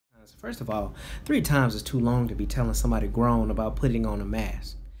times. First of all, 3 times is too long to be telling somebody grown about putting on a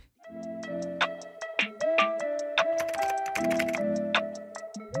mask.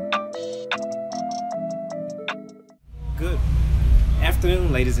 Good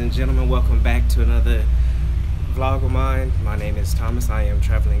afternoon, ladies and gentlemen. Welcome back to another vlog of mine. My name is Thomas. I am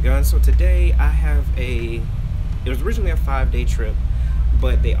Traveling Gun. So today I have it was originally a 5-day trip,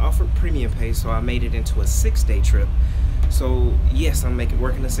 but they offered premium pay, so I made it into a 6-day trip. So yes, I'm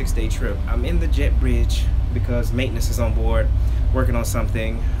working a 6-day trip. I'm in the jet bridge because maintenance is on board, working on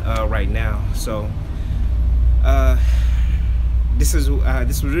something right now. So this was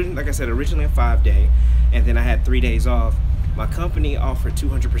like I said, originally a 5-day, and then I had 3 days off. My company offered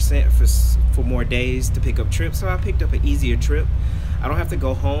 200% for more days to pick up trips, so I picked up an easier trip. I don't have to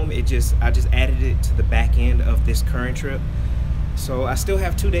go home. I just added it to the back end of this current trip. So I still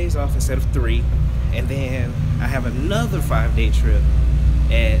have 2 days off instead of 3, and then I have another 5-day trip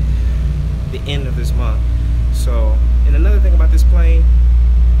at the end of this month. So, and another thing about this plane,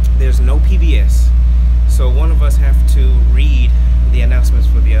 there's no PBS. So one of us have to read the announcements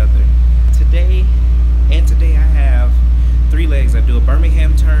for the other. Today I have 3 legs. I do a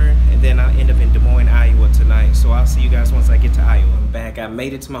Birmingham turn, and then I end up in Des Moines, Iowa tonight. So I'll see you guys once I get to Iowa. I'm back. I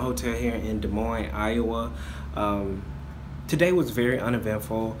made it to my hotel here in Des Moines, Iowa. Today was very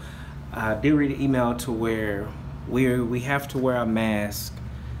uneventful. I did read an email to where we have to wear a mask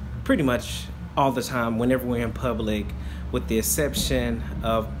pretty much all the time whenever we're in public, with the exception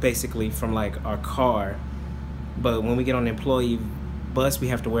of basically from like our car. But when we get on the employee bus, we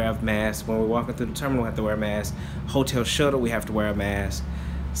have to wear a mask. When we're walking through the terminal, we have to wear a mask. Hotel shuttle, we have to wear a mask.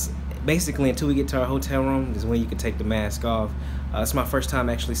 Basically, until we get to our hotel room is when you can take the mask off. It's my first time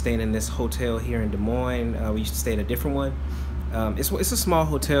actually staying in this hotel here in Des Moines. We used to stay in a different one. It's a small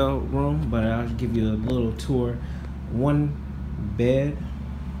hotel room, but I'll give you a little tour. 1 bed,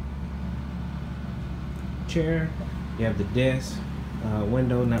 chair, you have the desk,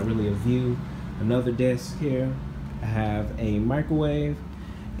 window, not really a view, another desk here. I have a microwave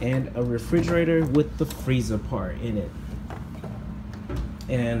and a refrigerator with the freezer part in it,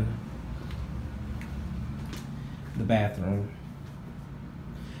 and the bathroom.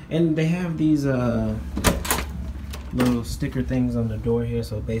 And they have these little sticker things on the door here,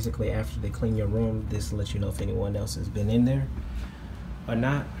 so basically after they clean your room, this lets you know if anyone else has been in there or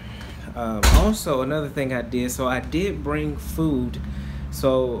not. Also, another thing I did, so I did bring food.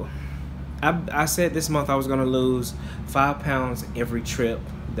 So I said this month I was gonna lose 5 pounds every trip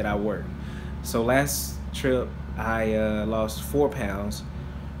that I worked. So last trip I lost 4 pounds.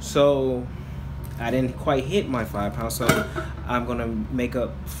 So I didn't quite hit my 5 pounds. So I'm gonna make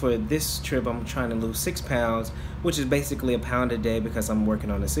up for this trip. I'm trying to lose 6 pounds, which is basically a pound a day because I'm working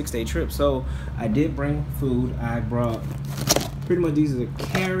on a 6-day trip. So I did bring food. I brought pretty much, these are the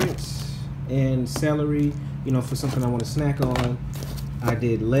carrots and celery, you know, for something I want to snack on. I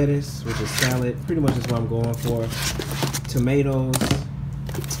did lettuce, which is salad. Pretty much is what I'm going for. Tomatoes.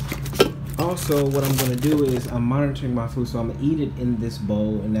 Also, what I'm going to do is I'm monitoring my food, so I'm going to eat it in this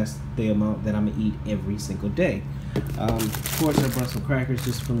bowl, and that's the amount that I'm going to eat every single day. Of course, I brought some crackers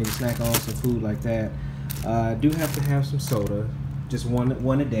just for me to snack on, some food like that. I do have to have some soda, just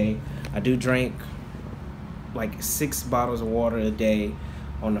one a day. I do drink like 6 bottles of water a day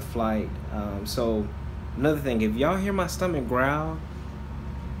on the flight. So another thing, if y'all hear my stomach growl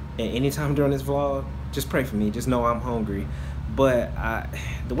at any time during this vlog, just pray for me. Just know I'm hungry. But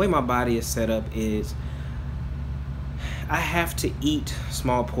the way my body is set up is I have to eat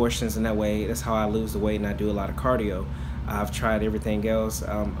small portions, and that way that's how I lose the weight, and I do a lot of cardio. I've tried everything else.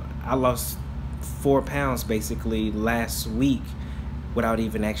 I lost 4 pounds basically last week without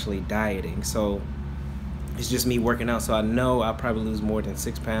even actually dieting. So it's just me working out. So I know I'll probably lose more than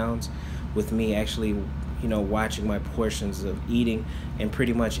 6 pounds with me actually, you know, watching my portions of eating and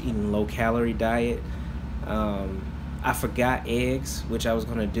pretty much eating low-calorie diet. I forgot eggs, which I was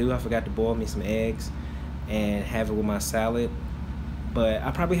gonna do. I forgot to boil me some eggs and have it with my salad. But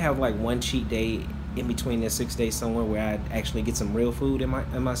I probably have like 1 cheat day in between this 6 days somewhere where I actually get some real food in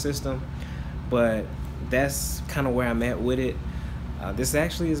my system. But that's kind of where I'm at with it. This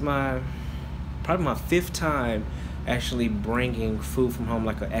actually is probably my 5th time actually bringing food from home,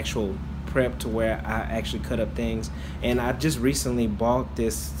 like an actual prep to where I actually cut up things. And I just recently bought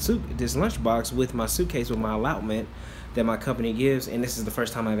this lunchbox with my suitcase with my allotment that my company gives, and this is the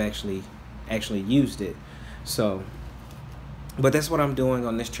first time I've actually used it. So, but that's what I'm doing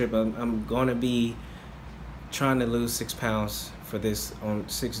on this trip. I'm gonna be trying to lose 6 pounds for this on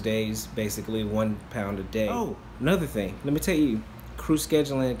 6 days, basically 1 pound a day. Oh, another thing, let me tell you, crew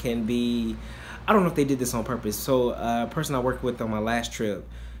scheduling can be, I don't know if they did this on purpose. So a person I worked with on my last trip,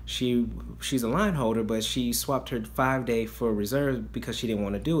 She's a line holder, but she swapped her 5-day for reserve because she didn't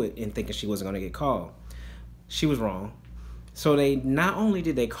want to do it and thinking she wasn't going to get called. She was wrong. So they not only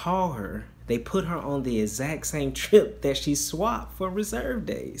did they call her, they put her on the exact same trip that she swapped for reserve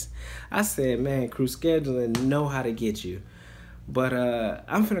days. I said, man, crew scheduling know how to get you. But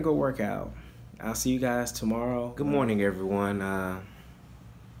I'm finna go work out. I'll see you guys tomorrow. Good morning, everyone.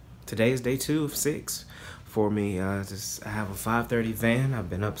 Today is day 2 of 6 for me. I have a 5:30 van. I've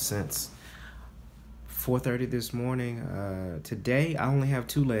been up since 4:30 this morning. Today, I only have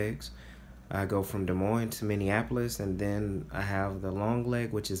 2 legs. I go from Des Moines to Minneapolis, and then I have the long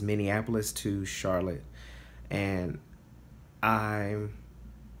leg, which is Minneapolis to Charlotte. And I'm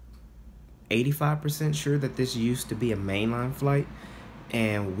 85% sure that this used to be a mainline flight,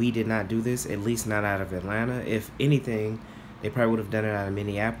 and we did not do this, at least not out of Atlanta. If anything, they probably would have done it out of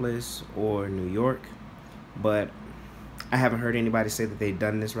Minneapolis or New York, but I haven't heard anybody say that they've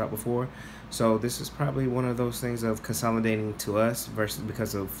done this route before. So this is probably one of those things of consolidating to us versus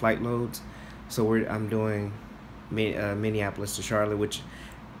because of flight loads. So I'm doing Minneapolis to Charlotte, which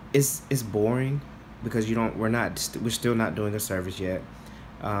is boring because we're still not doing a service yet.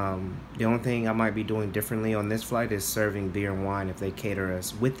 The only thing I might be doing differently on this flight is serving beer and wine if they cater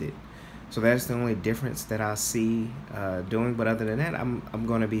us with it. So that's the only difference that I see doing. But other than that, I'm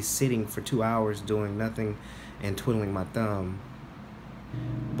going to be sitting for 2 hours doing nothing and twiddling my thumb.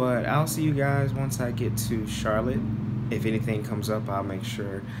 But I'll see you guys once I get to Charlotte. If anything comes up, I'll make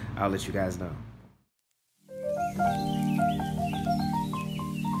sure I'll let you guys know.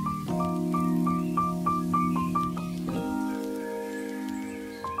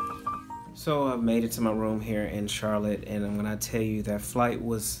 So I've made it to my room here in Charlotte, and when I tell you that flight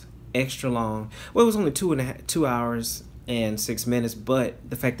was extra long, well, it was only 2 hours and 6 minutes, but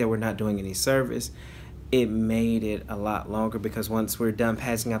the fact that we're not doing any service, it made it a lot longer because once we're done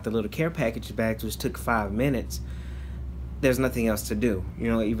passing out the little care package bags, which took 5 minutes, there's nothing else to do. You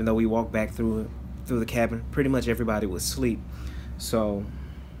know, even though we walked back through the cabin, pretty much everybody was asleep. So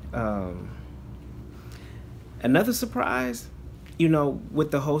another surprise, you know, with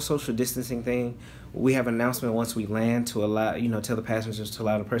the whole social distancing thing, we have an announcement once we land to allow, tell the passengers to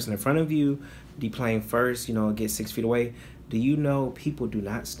allow the person in front of you deplane first, get 6 feet away. Do you know people do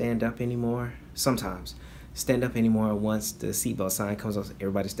not stand up anymore? Sometimes stand up anymore once the seatbelt sign comes up.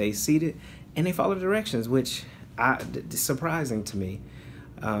 Everybody stays seated and they follow the directions, which is surprising to me.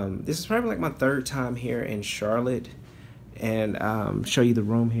 This is probably like my 3rd time here in Charlotte, and show you the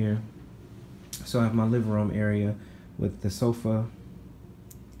room here. So I have my living room area with the sofa.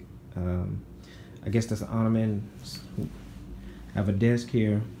 I guess that's an ottoman. I have a desk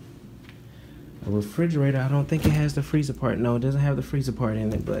here. A refrigerator. I don't think it has the freezer part. No, it doesn't have the freezer part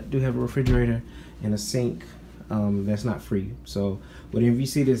in it, but do have a refrigerator and a sink that's not free. So whenever you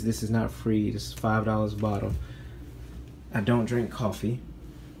see this is not free. This is $5 a bottle. I don't drink coffee.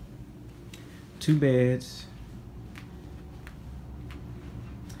 2 beds.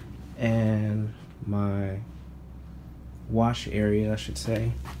 And my wash area, I should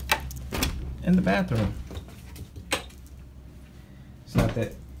say. And the bathroom. It's not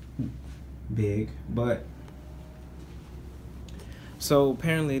that big, but so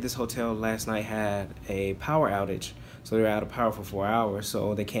apparently this hotel last night had a power outage, so they're out of power for 4 hours,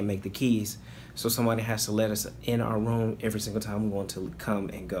 so they can't make the keys, so somebody has to let us in our room every single time we want to come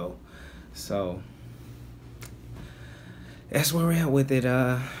and go. So that's where we're at with it.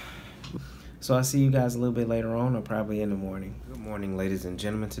 So I'll see you guys a little bit later on, or probably in the morning. Good morning, ladies and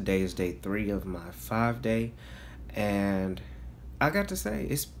gentlemen. Today is day 3 of my 5-day, and I got to say,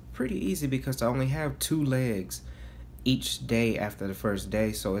 it's pretty easy because I only have 2 legs each day after the first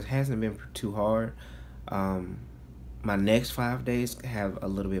day, so it hasn't been too hard. My next 5 days have a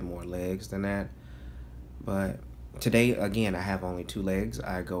little bit more legs than that, but today, again, I have only 2 legs.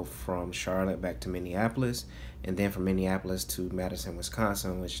 I go from Charlotte back to Minneapolis, and then from Minneapolis to Madison,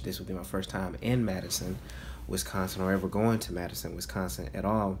 Wisconsin, which this will be my first time in Madison, Wisconsin, or ever going to Madison, Wisconsin at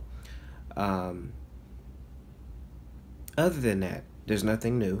all. Other than that, there's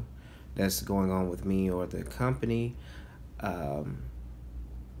nothing new that's going on with me or the company,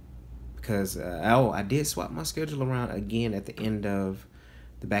 because I did swap my schedule around again at the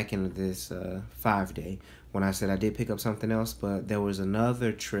back end of this 5-day when I said I did pick up something else, but there was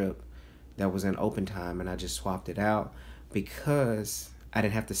another trip that was in open time and I just swapped it out because I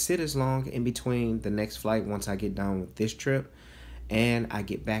didn't have to sit as long in between the next flight once I get done with this trip, and I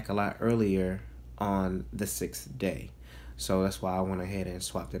get back a lot earlier on the 6th day. So that's why I went ahead and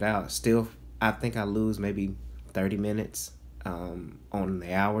swapped it out. Still, I think I lose maybe 30 minutes on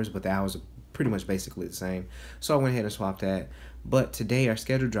the hours, but the hours are pretty much basically the same. So I went ahead and swapped that. But today our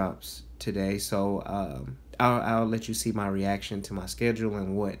schedule drops today, so I'll let you see my reaction to my schedule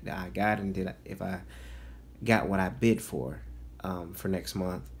and what I got, and if I got what I bid for next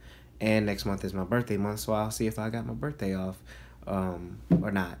month. And next month is my birthday month, so I'll see if I got my birthday off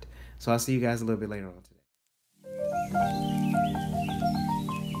or not. So I'll see you guys a little bit later on today.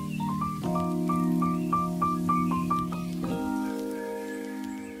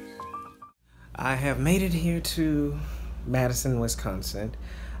 I have made it here to Madison, Wisconsin.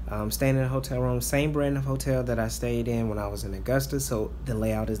 I'm staying in a hotel room, same brand of hotel that I stayed in when I was in Augusta, so the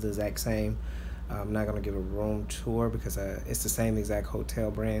layout is the exact same. I'm not going to give a room tour because it's the same exact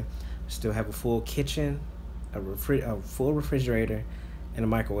hotel brand. Still have a full kitchen, a full refrigerator, and a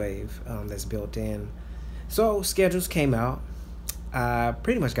microwave that's built in. So schedules came out. I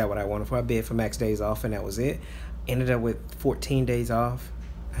pretty much got what I wanted for. I bid for max days off, and that was it. Ended up with 14 days off.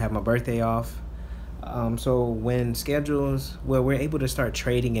 I have my birthday off. So when schedules, well, we're able to start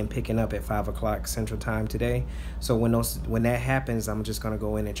trading and picking up at 5 o'clock Central Time today. So when that happens, I'm just gonna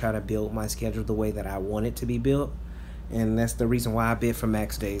go in and try to build my schedule the way that I want it to be built. And that's the reason why I bid for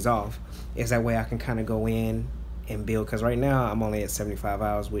max days off, is that way I can kind of go in and build, because right now I'm only at 75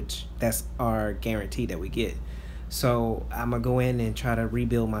 hours, which that's our guarantee that we get. So I'm gonna go in and try to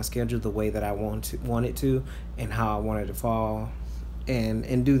rebuild my schedule the way that I want it to, and how I want it to fall,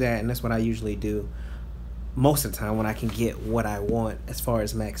 and do that. And that's what I usually do most of the time when I can get what I want as far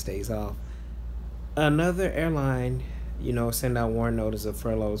as max days off. Another airline, send out warn notice of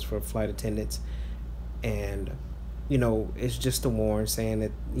furloughs for flight attendants, and it's just a warn saying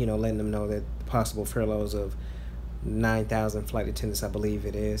that, letting them know that possible furloughs of 9,000 flight attendants, I believe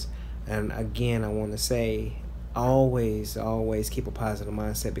it is. And again, I want to say, always keep a positive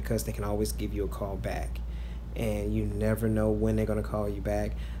mindset, because they can always give you a call back, and you never know when they're going to call you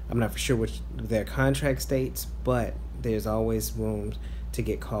back. I'm not for sure what their contract states, but there's always room to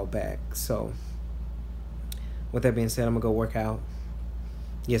get called back. So with that being said, I'm gonna go work out,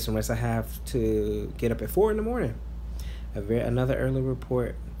 get some rest. I have to get up at 4 in the morning. Another early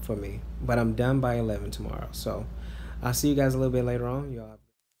report for me, but I'm done by 11 tomorrow. So I'll see you guys a little bit later on. Y'all.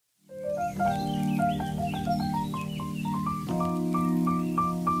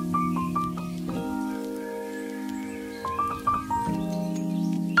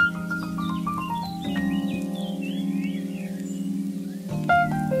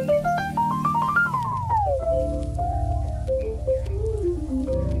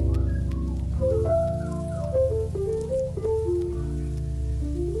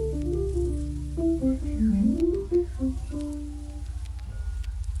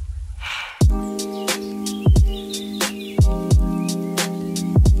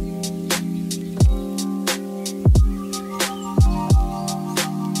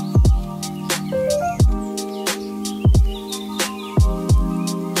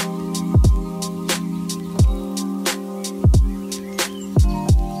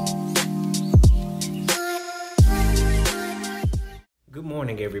 Good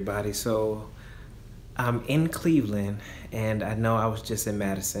morning, everybody. So I'm in Cleveland, and I know I was just in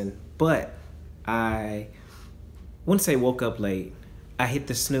Madison, but I wouldn't say woke up late. I hit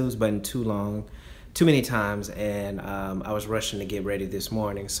the snooze button too many times, and I was rushing to get ready this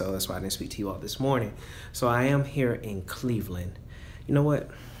morning, so that's why I didn't speak to you all this morning. So I am here in Cleveland. You know what?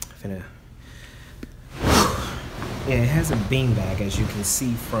 Yeah, it has a beanbag, as you can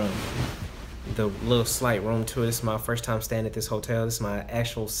see from the little slight room tour. This is my first time staying at this hotel. This is my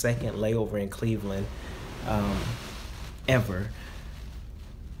actual second layover in Cleveland ever.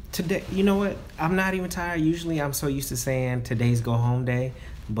 Today, you know what? I'm not even tired. Usually I'm so used to saying today's go home day,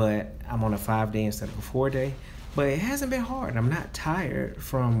 but I'm on a 5-day instead of a 4-day. But it hasn't been hard. I'm not tired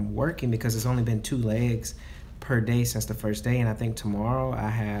from working because it's only been 2 legs per day since the first day. And I think tomorrow I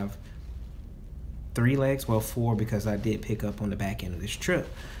have 3 legs, well 4, because I did pick up on the back end of this trip.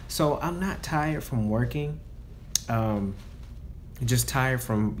 So I'm not tired from working, just tired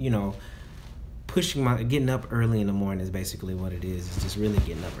from, getting up early in the morning is basically what it is. It's just really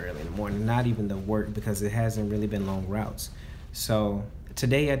getting up early in the morning, not even the work, because it hasn't really been long routes. So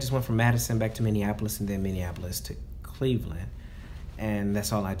today I just went from Madison back to Minneapolis, and then Minneapolis to Cleveland, and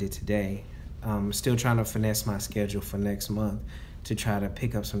that's all I did today. Still trying to finesse my schedule for next month to try to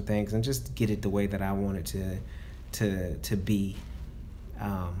pick up some things and just get it the way that I want it to be.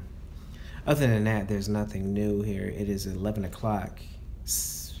 Other than that, there's nothing new here. It is 11 o'clock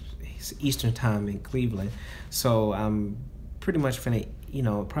Eastern time in Cleveland, so I'm pretty much finna,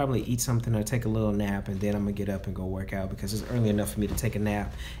 probably eat something or take a little nap, and then I'm gonna get up and go work out, because it's early enough for me to take a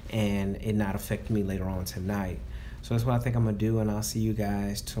nap and it not affect me later on tonight. So that's what I think I'm gonna do, and I'll see you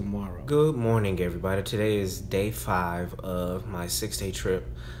guys tomorrow. Good morning, everybody. Today is day 5 of my 6-day trip.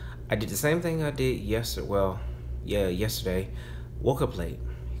 I did the same thing I did yesterday. Well, yeah, yesterday. Woke up late,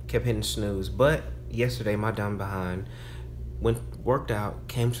 kept hitting snooze, but yesterday my dumb behind worked out,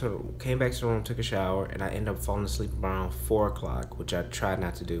 came back to the room, took a shower, and I ended up falling asleep around 4 o'clock, which I tried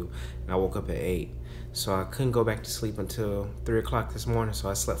not to do, and I woke up at 8. So I couldn't go back to sleep until 3 o'clock this morning, so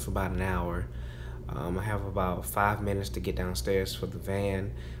I slept for about an hour. I have about 5 minutes to get downstairs for the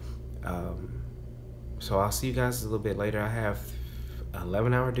van. So I'll see you guys a little bit later. I have an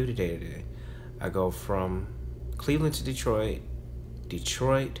 11-hour duty day today. I go from Cleveland to Detroit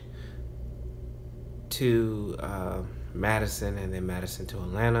to Madison, and then Madison to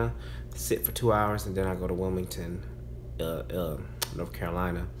Atlanta, sit for 2 hours, and then I go to Wilmington, North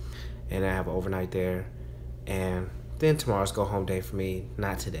Carolina, and I have an overnight there, and then tomorrow's go home day for me,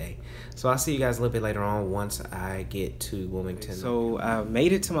 not today. So I'll see you guys a little bit later on once I get to Wilmington. So I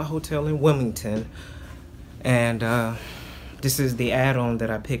made it to my hotel in Wilmington, and this is the add-on that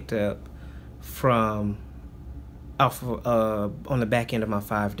I picked up from on the back end of my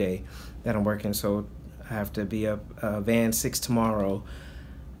 5-day that I'm working. So I have to be up van 6 tomorrow,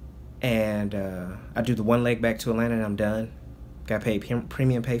 and I do the one leg back to Atlanta, and I'm done. Got paid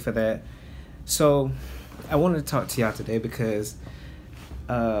premium pay for that. So I wanted to talk to y'all today because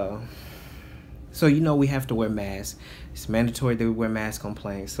so you know we have to wear masks. It's mandatory that we wear masks on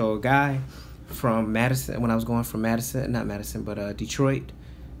planes. So a guy from Madison, when I was going from Detroit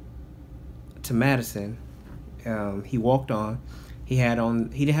to Madison, he walked on. He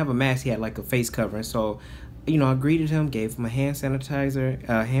didn't have a mask. He had like a face covering. So, you know, I greeted him, gave him a hand sanitizer,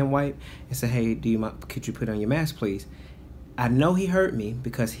 hand wipe, and said, "Hey, could you put on your mask, please?" I know he heard me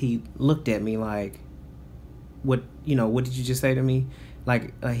because he looked at me like, "What did you just say to me?"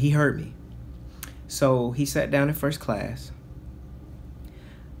 Like, he heard me. So he sat down in first class.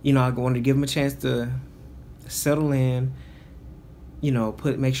 You know, I wanted to give him a chance to settle in. You know,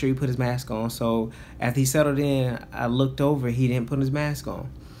 make sure he put his mask on. So after he settled in, I looked over. He didn't put his mask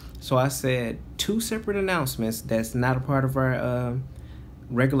on. So I said 2 separate announcements that's not a part of our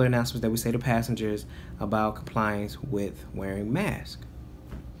regular announcements that we say to passengers about compliance with wearing masks.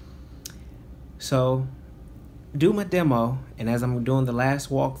 So do my demo, and as I'm doing the last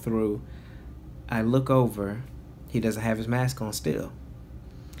walkthrough, I look over. He doesn't have his mask on still.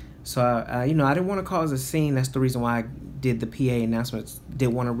 So I didn't want to cause a scene. That's the reason why I did the PA announcements.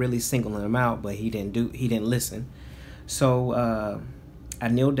 Didn't want to really single him out, but he didn't listen. So I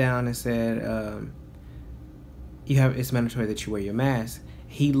kneeled down and said, it's mandatory that you wear your mask.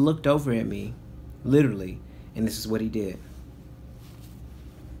 He looked over at me, literally, and this is what he did.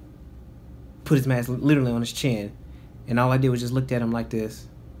 Put his mask literally on his chin, and all I did was just looked at him like this.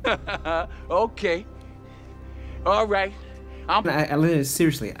 Okay. All right.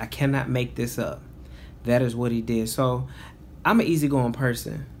 Seriously, I cannot make this up. That is what he did. So I'm an easygoing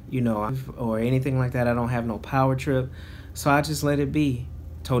person, you know, or anything like that. I don't have no power trip. So I just let it be.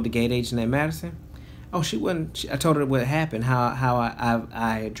 Told the gate agent at Madison. Oh, I told her what happened, how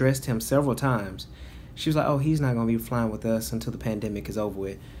I addressed him several times. She was like, oh, he's not going to be flying with us until the pandemic is over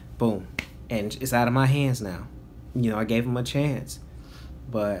with. Boom. And it's out of my hands now. You know, I gave him a chance.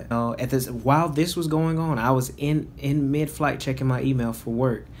 But while this was going on, I was in mid-flight checking my email for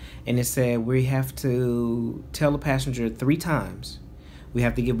work, and it said we have to tell the passenger 3 times. We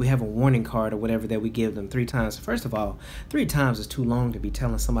have a warning card or whatever that we give them 3 times. First of all, 3 times is too long to be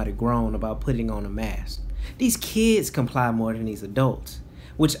telling somebody grown about putting on a mask. These kids comply more than these adults,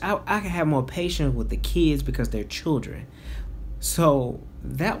 which I can have more patience with the kids because they're children. So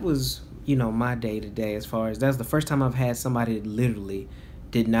that was, you know, my day to day. As far as that's the first time I've had somebody that literally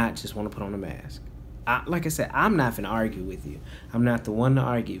did not just want to put on a mask. Like I said, I'm not finna argue with you. I'm not the one to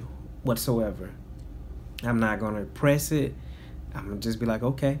argue whatsoever. I'm not gonna press it. I'm gonna just be like,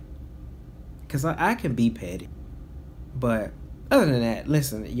 okay. Because I can be petty. But other than that,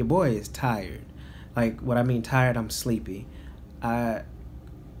 listen, your boy is tired. Like, what I mean tired, I'm sleepy. I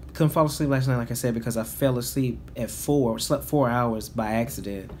couldn't fall asleep last night, like I said, because I fell asleep at 4, slept 4 hours by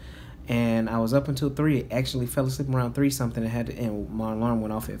accident. And I was up until 3. Actually fell asleep around 3 something and my alarm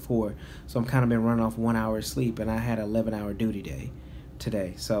went off at 4. So I'm kind of been running off 1 hour of sleep, and I had an 11-hour duty day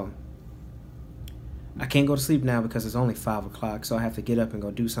today. So I can't go to sleep now because it's only 5 o'clock, so I have to get up and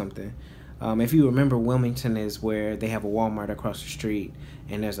go do something. If you remember, Wilmington is where they have a Walmart across the street,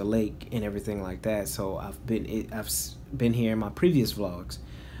 and there's a lake and everything like that. So I've been here in my previous vlogs.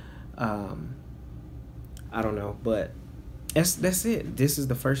 I don't know, but that's it. This is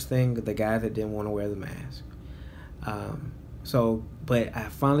the first thing, the guy that didn't want to wear the mask. So, but I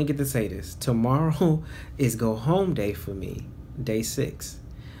finally get to say this. Tomorrow is go home day for me, day 6.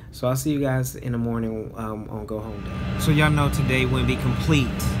 So I'll see you guys in the morning on go home day. So y'all know today wouldn't be complete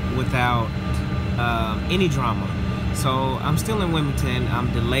without any drama. So I'm still in Wilmington.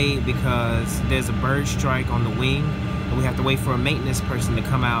 I'm delayed because there's a bird strike on the wing, and we have to wait for a maintenance person to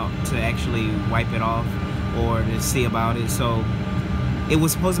come out to actually wipe it off or to see about it. So it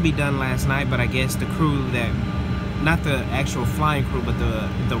was supposed to be done last night, but I guess the crew that, not the actual flying crew, but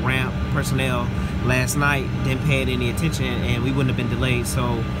the ramp personnel last night didn't pay it any attention, and we wouldn't have been delayed.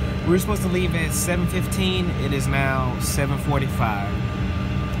 So we were supposed to leave at 7:15. It is now 7:45.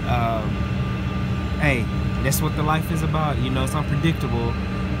 Hey, that's what the life is about. You know, it's unpredictable,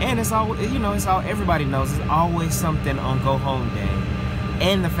 and it's all, you know, it's all, everybody knows it's always something on go home day,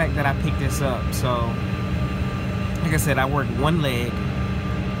 and the fact that I picked this up. So like I said, I work one leg,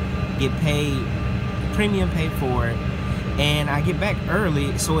 get paid, premium paid for it, and I get back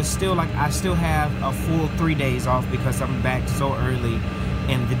early, so it's still like I still have a full 3 days off because I'm back so early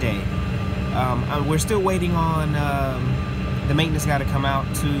in the day. We're still waiting on the maintenance guy to come out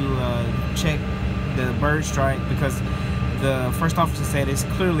to check the bird strike, because the first officer said it's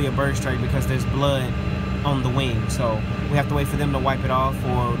clearly a bird strike because there's blood on the wing. So we have to wait for them to wipe it off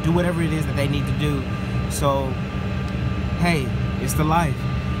or do whatever it is that they need to do. So hey, it's the life.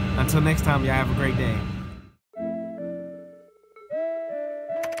 Until next time, y'all have a great day.